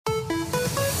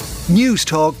News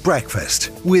Talk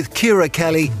Breakfast with Ciara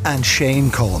Kelly and Shane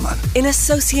Coleman. In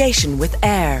association with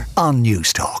AIR on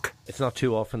News Talk. It's not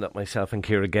too often that myself and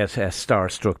Ciara get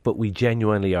starstruck, but we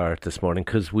genuinely are this morning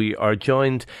because we are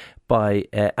joined by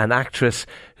an actress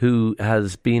who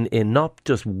has been in not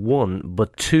just one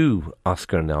but two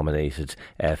Oscar-nominated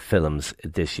films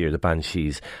this year, The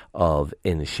Banshees of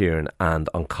Inisherin and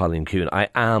On Colleen Coon. I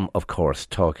am, of course,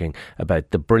 talking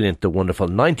about the brilliant, the wonderful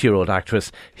 90-year-old actress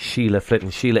Sheila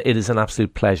Flitton. Sheila, it is an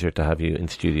absolute pleasure to have you in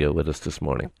studio with us this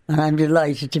morning. And I'm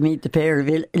delighted to meet the pair of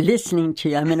you. Listening to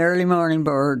you, I'm an early morning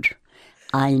bird.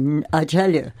 I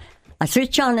tell you, I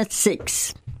switch on at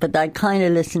 6, but I kind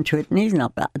of listen to it, and he's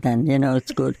not bad then, you know,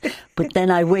 it's good. But then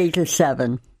I wait till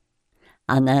 7,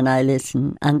 and then I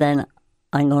listen, and then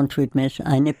I'm going to admit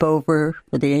I nip over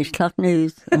for the 8 o'clock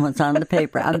news and what's on the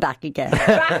paper. I'm back again.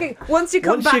 Once you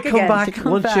come back,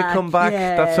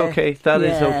 yeah. That's okay. That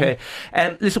is okay.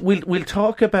 Listen, we'll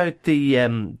talk about the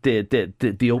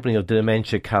opening of the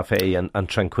Dementia Cafe and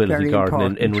Tranquility Very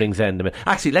Garden in Ringsend.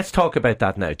 Actually, let's talk about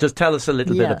that now. Just tell us a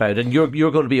little bit about it. And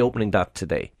you're going to be opening that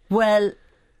today. Well,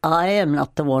 I am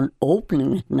not the one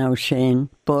opening it now, Shane,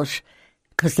 but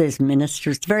because there's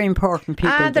ministers, very important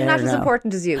people there. They're not as now.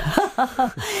 important as you.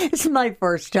 It's my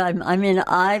first time. I mean,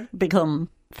 I've become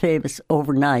famous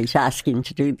overnight asking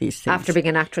to do these things. After being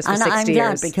an actress for 60 years.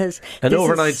 years. Because an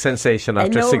overnight sensation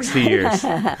after 60 years.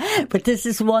 But this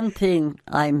is one thing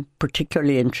I'm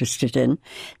particularly interested in.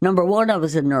 Number one, I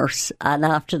was a nurse. And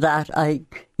after that,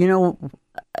 like you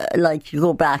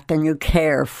go back and you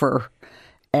care for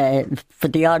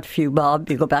the odd few bob,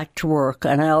 you go back to work,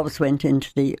 and I always went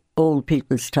into the old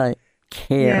people's type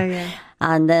care. Yeah.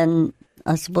 And then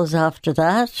I suppose after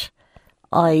that,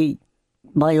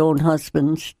 my own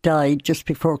husband died just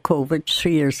before COVID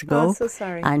 3 years ago. Oh, so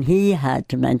sorry. And he had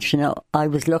dementia. I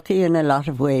was lucky in a lot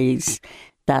of ways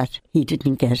that he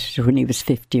didn't get it when he was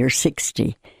 50 or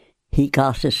 60. He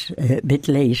got it a bit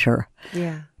later.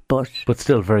 Yeah. But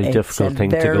still a very difficult thing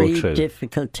to go through. It's a very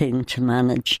difficult thing to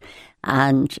manage.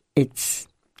 And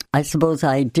I suppose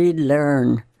I did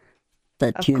learn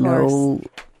that, of course.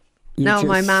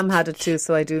 My mum had it too,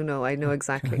 so I know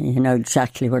exactly. You know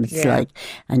exactly what it's like.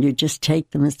 And you just take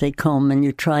them as they come, and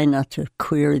you try not to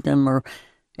query them, or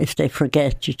if they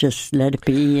forget, you just let it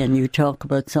be, and you talk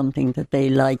about something that they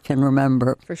like and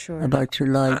remember for sure about your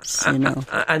lives, you know.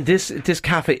 And this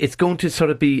cafe, it's going to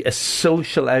sort of be a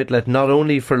social outlet, not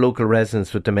only for local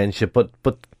residents with dementia, but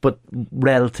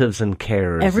relatives and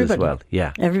carers as well.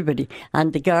 Yeah, everybody.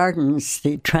 And the gardens,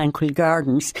 the Tranquil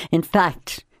Gardens. In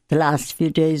fact, the last few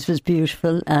days was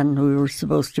beautiful, and we were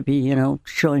supposed to be,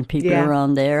 showing people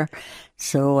around there.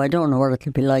 So I don't know what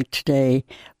it'll be like today,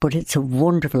 but it's a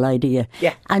wonderful idea.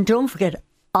 Yeah. And don't forget,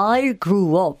 I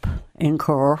grew up in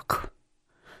Cork.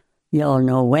 You all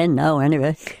know when now,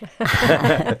 anyway.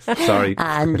 Sorry.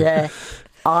 And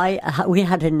we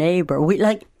had a neighbour.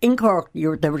 In Cork,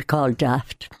 they were called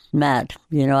daft, mad.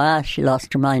 She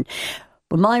lost her mind.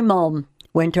 But my mum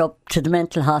went up to the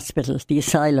mental hospital, the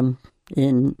asylum,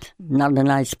 in not a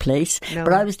nice place,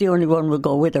 but I was the only one who would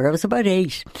go with her. I was about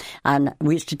 8, and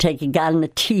we used to take a gallon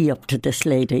of tea up to this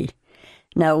lady.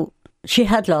 Now, she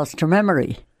had lost her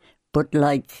memory, but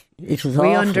it was awful.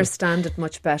 We understand it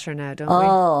much better now, don't we?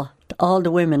 Oh, all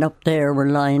the women up there were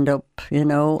lined up,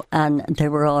 and they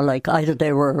were all either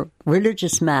they were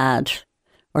religious mad,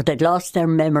 or they'd lost their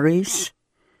memories,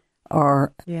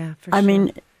 or sure.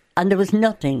 And there was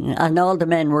nothing, and all the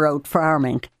men were out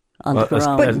farming.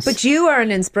 But you are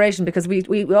an inspiration, because we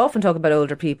often talk about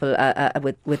older people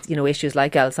with issues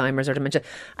like Alzheimer's or dementia,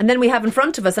 and then we have in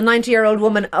front of us a 90-year-old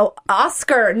woman,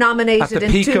 Oscar nominated at the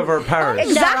peak of her powers.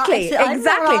 Exactly.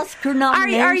 Oscar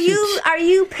nominated. Are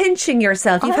you pinching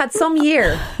yourself? You've had some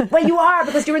year. Well, you are,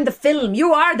 because you're in the film.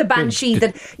 You are the Banshee.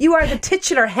 That you are the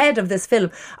titular head of this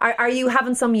film. Are you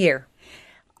having some year?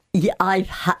 Yeah,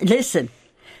 listen.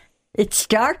 It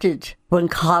started when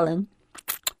Colin,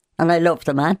 and I love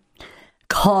the man,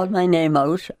 called my name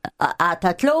out at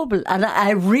that Global, and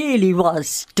I really was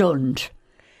stunned.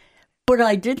 But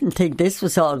I didn't think this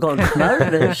was all going to come out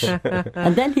of it.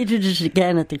 And then he did it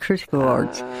again at the Critic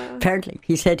Awards. Apparently,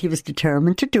 he said he was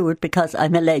determined to do it because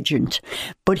I'm a legend.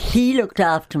 But he looked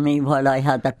after me while I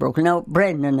had that broken. Now,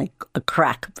 Brendan,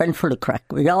 Brendan full of crack.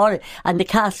 And the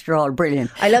cast are all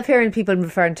brilliant. I love hearing people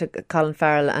referring to Colin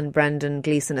Farrell and Brendan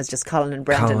Gleeson as just Colin and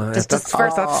Brendan.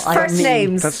 First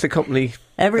names. That's the company.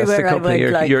 Everywhere I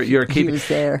went, you're keeping. He was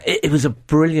there. It was a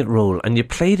brilliant role, and you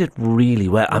played it really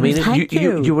well. I mean,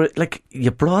 you were you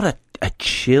brought a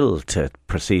chill to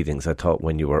proceedings. I thought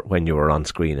when you were on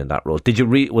screen in that role. Did you?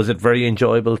 Was it very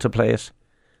enjoyable to play it?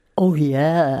 Oh,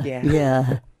 yeah. Yeah.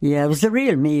 Yeah. Yeah, it was the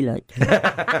real me, like.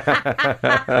 I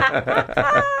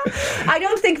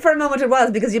don't think for a moment it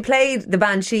was, because you played the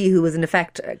Banshee, who was in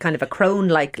effect kind of a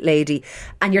crone-like lady,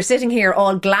 and you're sitting here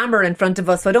all glamour in front of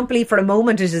us, so I don't believe for a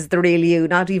moment it is the real you,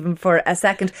 not even for a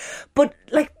second. But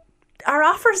like, are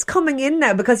offers coming in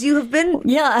now, because you have been...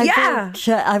 Yeah,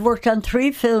 I've worked on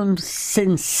 3 films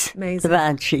since Amazing. The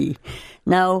Banshee.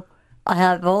 Now, I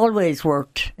have always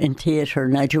worked in theatre,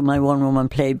 and I do my one-woman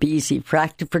play BC for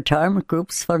active retirement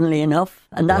groups, funnily enough.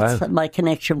 And that's my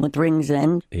connection with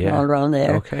Ringsend, all around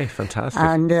there. Okay, fantastic.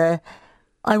 And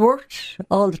I worked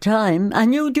all the time,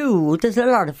 and you do. There's a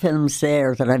lot of films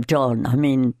there that I've done. I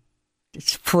mean,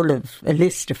 it's full of a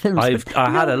list of films. I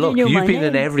had a look. You've been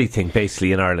in everything,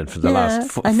 basically, in Ireland for the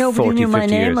last 40, 50 years. I nobody knew my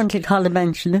name until Colin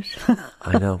mentioned it.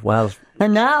 I know, well...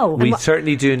 And now... We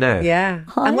certainly do now. Yeah.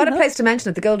 And what a place to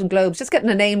mention it, the Golden Globes. Just getting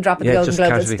a name drop at the Golden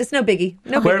Globes. It's no biggie.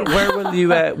 No biggie.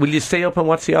 Where will you stay up and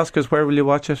watch the Oscars? Where will you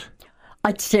watch it?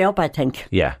 I'd stay up, I think.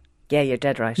 Yeah. Yeah, you're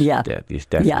dead right. Yeah. You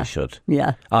definitely should.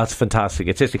 Yeah. Oh, it's fantastic.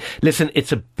 Listen,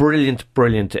 it's a brilliant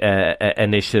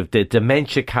initiative. The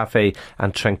Dementia Cafe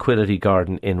and Tranquility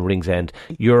Garden in Ringsend.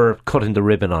 You're cutting the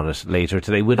ribbon on it later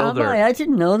today with other... I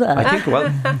didn't know that. I think,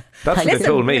 well, that's what they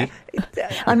told me.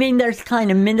 I mean, there's kind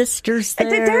of ministers there.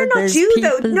 They're not you,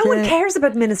 though. No one cares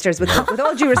about ministers. With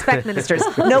all due respect, ministers,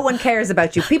 no one cares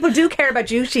about you. People do care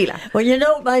about you, Sheila. Well, you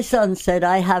know, my son said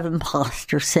I have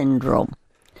imposter syndrome.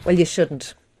 Well, you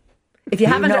shouldn't. If you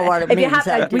haven't, know what it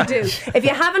means, we do. If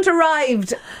you haven't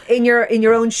arrived in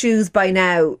your own shoes by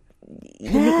now,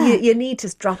 you need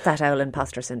to drop that owl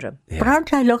imposter syndrome. Yeah. But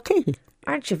aren't I lucky?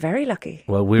 Aren't you very lucky?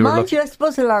 Well, we were Mind you, I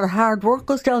suppose a lot of hard work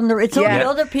goes down there. It's only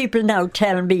other people now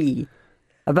tell me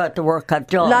about the work I've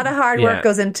done. A lot of hard work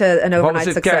goes into an overnight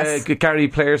success. Gary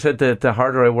Player said that the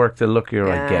harder I work, the luckier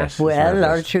I get. Well, a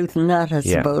lot of truth in that, I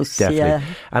suppose. Definitely. Yeah.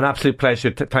 An absolute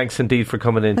pleasure. Thanks indeed for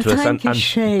coming in to us. Thank you,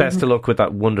 Shane. Best of luck with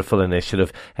that wonderful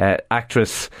initiative.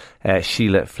 Actress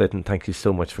Sheila Flitton, thank you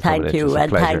so much for coming in. Thank you,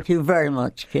 and thank you very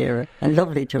much, Ciara. And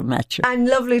lovely to have met you. And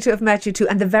lovely to have met you too.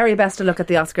 And the very best of luck at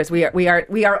the Oscars.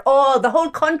 We are all, the whole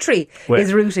country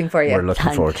is rooting for you. We're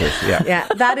looking forward to it. Yeah. Yeah,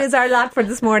 that is our lot for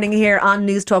this morning here on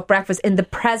News Talk Breakfast, in the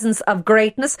presence of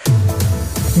greatness.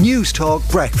 News Talk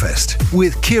Breakfast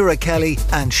with Ciara Kelly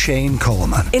and Shane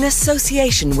Coleman. In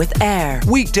association with AIR.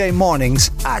 Weekday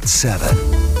mornings at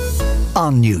 7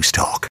 on News Talk.